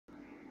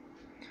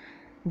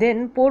দেন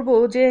পড়বো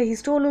যে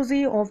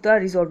histology of the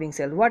resolving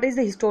sell. What is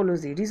the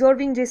histology?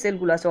 Resolving যে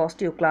সেলগুলো আছে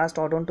অস্টিওক্লাস্ট,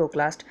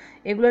 অডন্টোক্লাস্ট,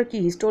 এগুলোর কি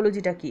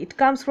হিস্টোলজিটা কি? It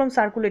comes from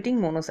circulating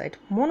monocyte.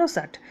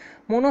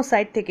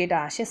 Monocyte থেকে এটা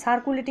আসে,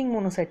 সার্কুলেটিং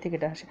মোনোসাইট থেকে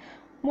এটা আসে।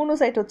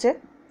 মোনোসাইট হচ্ছে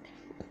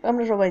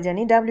আমরা সবাই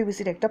জানি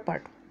ডাব্লিউবিসির একটা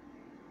পার্ট।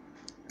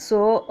 সো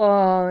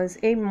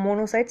এই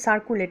মনোসাইট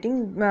সার্কুলেটিং,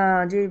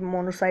 যে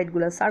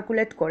মনোসাইটগুলো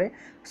সার্কুলেট করে,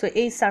 সো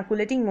এই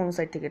সার্কুলেটিং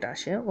মনোসাইট থেকে এটা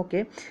আসে। ওকে,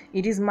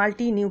 ইট ইজ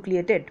মাল্টি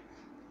নিউক্লিয়েটেড।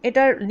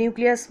 এটার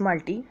নিউক্লিয়াস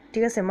মাল্টি,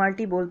 ঠিক আছে,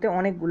 মাল্টি বলতে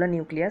অনেকগুলো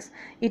nucleus.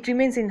 It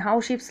remains in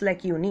হাউশিপস like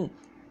uni.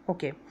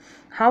 Okay,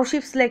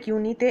 হাউশিপস like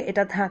ইউনিতে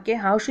এটা থাকে।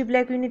 হাউশিপ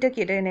লাইক ইউনিটা কি,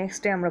 এটা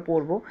নেক্সটে আমরা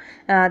পড়বো।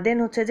 দেন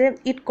হচ্ছে যে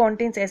it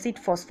contains acid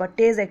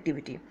phosphatase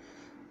activity.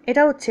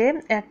 এটা হচ্ছে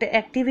একটা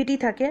অ্যাক্টিভিটি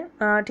থাকে,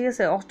 ঠিক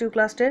আছে,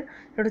 অস্টিওক্লাস্টের।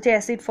 এটা হচ্ছে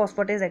অ্যাসিড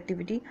ফসফেটেজ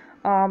অ্যাক্টিভিটি।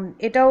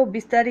 এটাও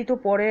বিস্তারিত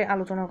পরে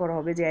আলোচনা করা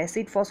হবে যে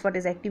অ্যাসিড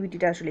ফসফেটেজ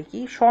অ্যাক্টিভিটিটা আসলে কি,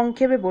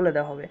 সংক্ষেপে বলে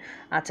দেওয়া হবে।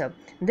 আচ্ছা,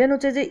 দেন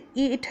হচ্ছে যে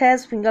it has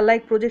finger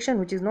like projection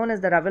which is known as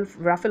the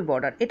Rafael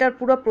border. এটার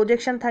পুরো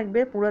প্রজেকশন থাকবে,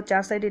 পুরো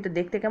চার সাইডে। এটা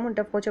দেখতে কেমন,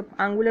 এটা হচ্ছে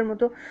আঙ্গুলের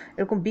মতো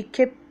এরকম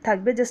বিক্ষেপ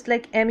থাকবে, জাস্ট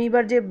লাইক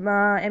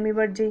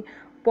অ্যামিবার যে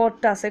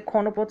পদটা আছে,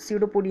 ক্ষণপদ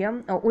সিউডোপোডিয়াম,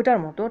 ওইটার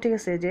মতো, ঠিক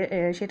আছে, যে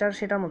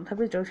সেটার মতো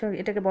থাকবে।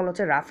 এটাকে বলা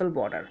হচ্ছে রাফেল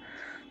বর্ডার।